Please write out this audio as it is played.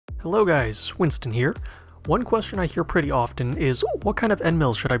Hello guys, Winston here. One question I hear pretty often is, what kind of end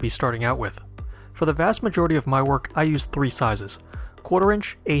mills should I be starting out with? For the vast majority of my work, I use three sizes: 1/4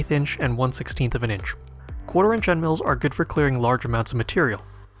 inch, 1/8 inch, and 1/16 of an inch. 1/4 inch end mills are good for clearing large amounts of material.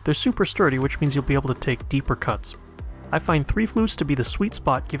 They're super sturdy, which means you'll be able to take deeper cuts. I find 3 flutes to be the sweet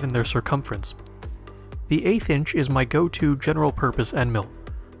spot given their circumference. The 1/8 inch is my go-to general purpose end mill.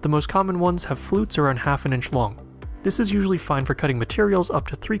 The most common ones have flutes around 1/2 inch long. This is usually fine for cutting materials up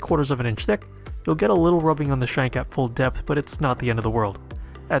to 3/4 of an inch thick. You'll get a little rubbing on the shank at full depth, but it's not the end of the world.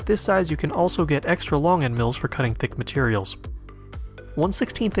 At this size, you can also get extra long end mills for cutting thick materials.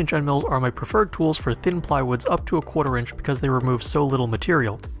 1/16 inch end mills are my preferred tools for thin plywoods up to 1/4 inch because they remove so little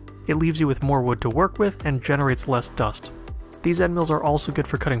material. It leaves you with more wood to work with and generates less dust. These end mills are also good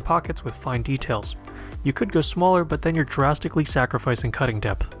for cutting pockets with fine details. You could go smaller, but then you're drastically sacrificing cutting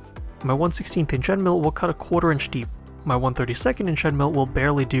depth. My 1/16 inch end mill will cut 1/4 inch deep. My 1/32 inch end mill will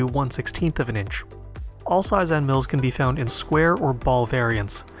barely do 1/16 of an inch. All size end mills can be found in square or ball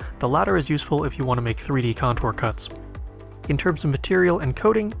variants. The latter is useful if you want to make 3D contour cuts. In terms of material and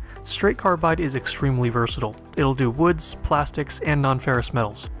coating, straight carbide is extremely versatile. It'll do woods, plastics, and non-ferrous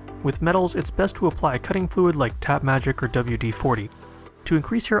metals. With metals, it's best to apply a cutting fluid like Tap Magic or WD-40. To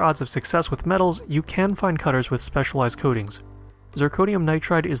increase your odds of success with metals, you can find cutters with specialized coatings. Zirconium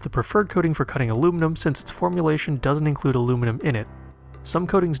nitride is the preferred coating for cutting aluminum since its formulation doesn't include aluminum in it. Some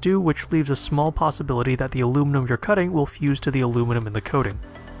coatings do, which leaves a small possibility that the aluminum you're cutting will fuse to the aluminum in the coating.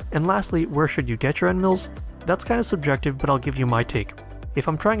 And lastly, where should you get your end mills? That's kind of subjective, but I'll give you my take. If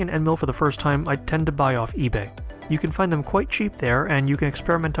I'm trying an end mill for the first time, I tend to buy off eBay. You can find them quite cheap there, and you can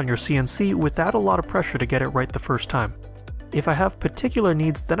experiment on your CNC without a lot of pressure to get it right the first time. If I have particular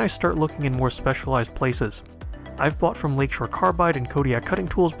needs, then I start looking in more specialized places. I've bought from Lakeshore Carbide and Kodiak cutting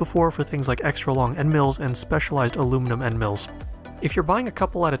tools before for things like extra long end mills and specialized aluminum end mills. If you're buying a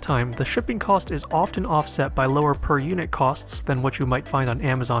couple at a time, the shipping cost is often offset by lower per unit costs than what you might find on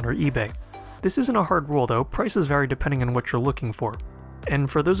Amazon or eBay. This isn't a hard rule though, prices vary depending on what you're looking for.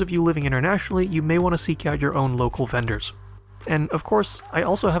 And for those of you living internationally, you may want to seek out your own local vendors. And of course, I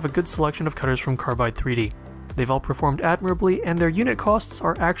also have a good selection of cutters from Carbide 3D. They've all performed admirably, and their unit costs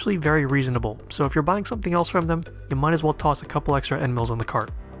are actually very reasonable, so if you're buying something else from them, you might as well toss a couple extra end mills on the cart.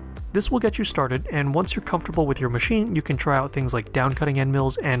 This will get you started, and once you're comfortable with your machine, you can try out things like down cutting end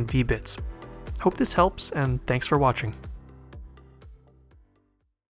mills and V-bits. Hope this helps, and thanks for watching.